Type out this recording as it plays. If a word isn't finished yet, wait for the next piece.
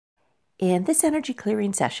In this energy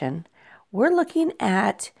clearing session, we're looking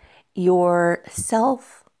at your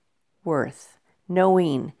self-worth,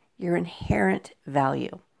 knowing your inherent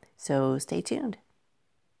value. So stay tuned.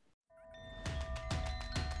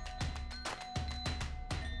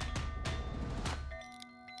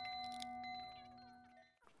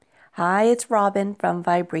 Hi, it's Robin from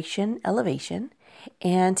Vibration Elevation,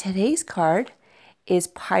 and today's card is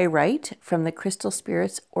Pyrite from the Crystal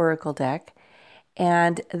Spirits Oracle deck.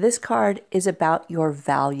 And this card is about your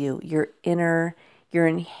value, your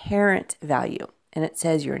inherent value. And it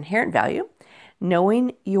says your inherent value,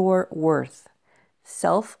 knowing your worth,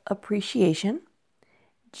 self-appreciation,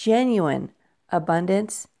 genuine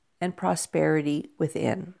abundance, and prosperity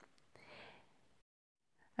within.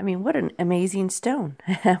 I mean, what an amazing stone.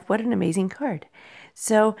 What an amazing card.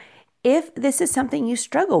 So if this is something you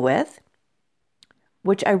struggle with,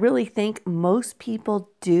 which I really think most people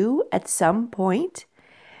do at some point,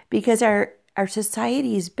 because our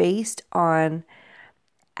society is based on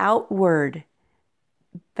outward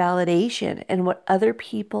validation and what other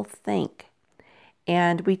people think.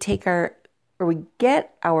 And we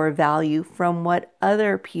get our value from what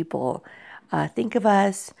other people think of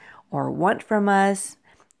us or want from us.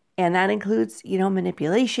 And that includes,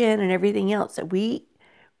 manipulation and everything else. That we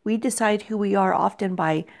decide who we are often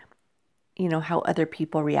by how other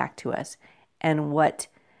people react to us and what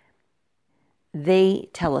they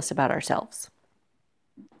tell us about ourselves.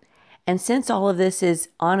 And since all of this is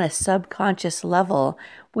on a subconscious level,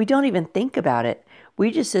 we don't even think about it. We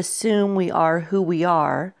just assume we are who we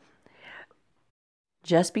are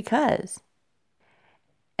just because.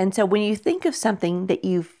 And so when you think of something that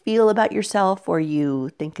you feel about yourself or you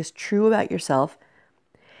think is true about yourself,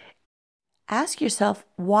 ask yourself,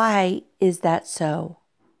 why is that so?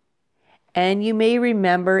 And you may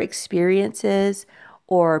remember experiences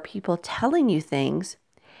or people telling you things.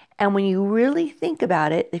 And when you really think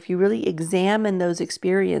about it, if you really examine those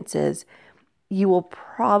experiences, you will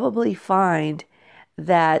probably find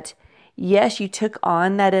that, yes, you took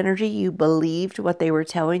on that energy, you believed what they were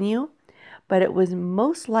telling you, but it was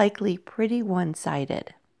most likely pretty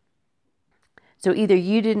one-sided. So either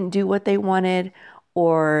you didn't do what they wanted,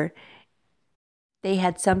 or they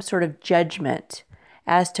had some sort of judgment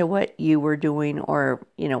as to what you were doing, or,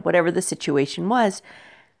 whatever the situation was.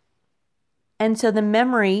 And so the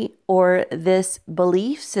memory or this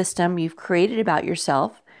belief system you've created about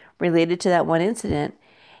yourself related to that one incident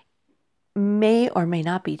may or may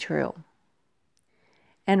not be true,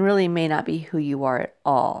 and really may not be who you are at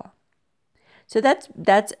all. So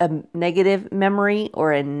that's a negative memory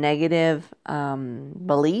or a negative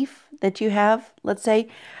belief that you have, let's say,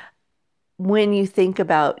 when you think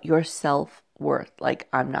about your self-worth, like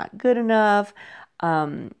I'm not good enough,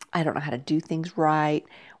 I don't know how to do things right.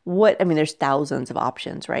 There's thousands of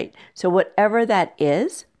options, right? So whatever that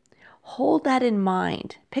is, hold that in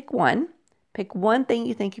mind. Pick one thing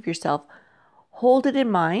you think of yourself, hold it in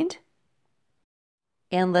mind,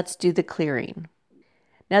 and let's do the clearing.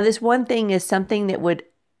 Now, this one thing is something that would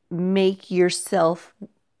make yourself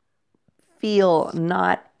feel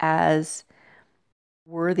not as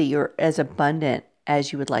worthy or as abundant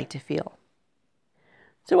as you would like to feel.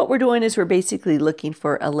 So what we're doing is we're basically looking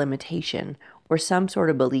for a limitation or some sort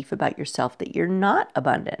of belief about yourself that you're not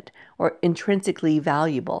abundant or intrinsically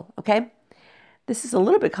valuable, okay? This is a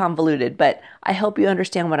little bit convoluted, but I hope you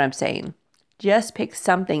understand what I'm saying. Just pick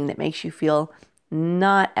something that makes you feel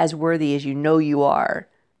not as worthy as you know you are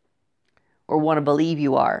or want to believe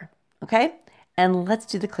you are, okay? And let's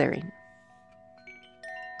do the clearing.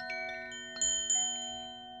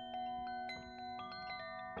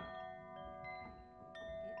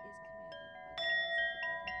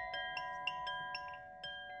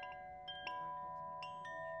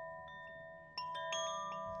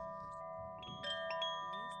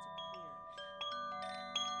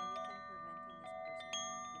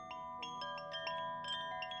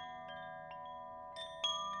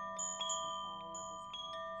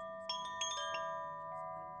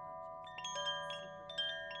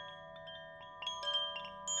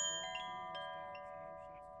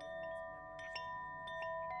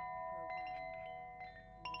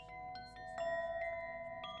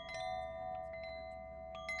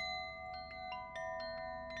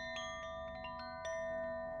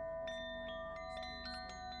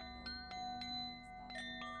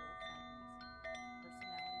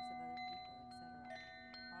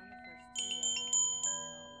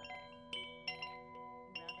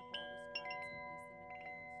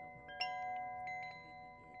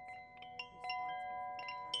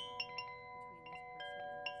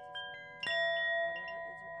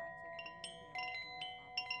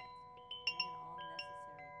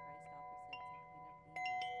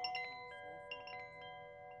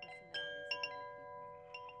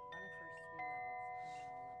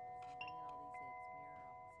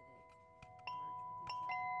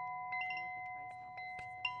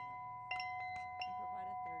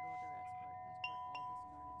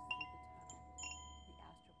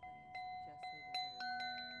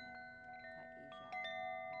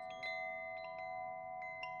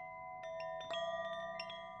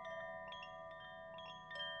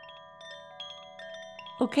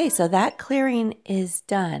 Okay, so that clearing is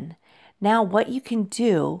done. Now, what you can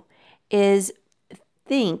do is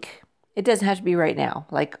think, it doesn't have to be right now,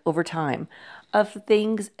 like over time, of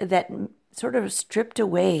things that sort of stripped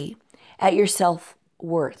away at your self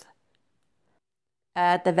worth,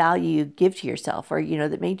 at the value you give to yourself, or,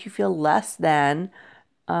 that made you feel less than,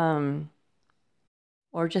 um,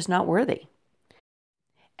 or just not worthy.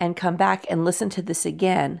 And come back and listen to this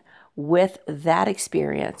again with that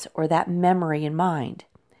experience or that memory in mind.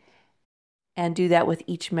 And do that with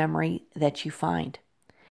each memory that you find.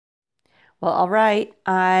 Well, all right.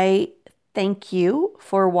 I thank you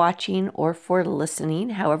for watching or for listening,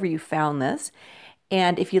 however you found this.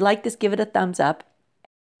 And if you like this, give it a thumbs up.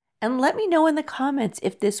 And let me know in the comments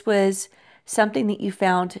if this was something that you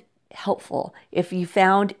found helpful, if you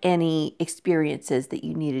found any experiences that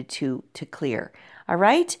you needed to clear. All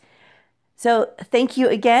right? So thank you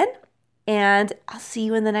again, and I'll see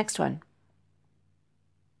you in the next one.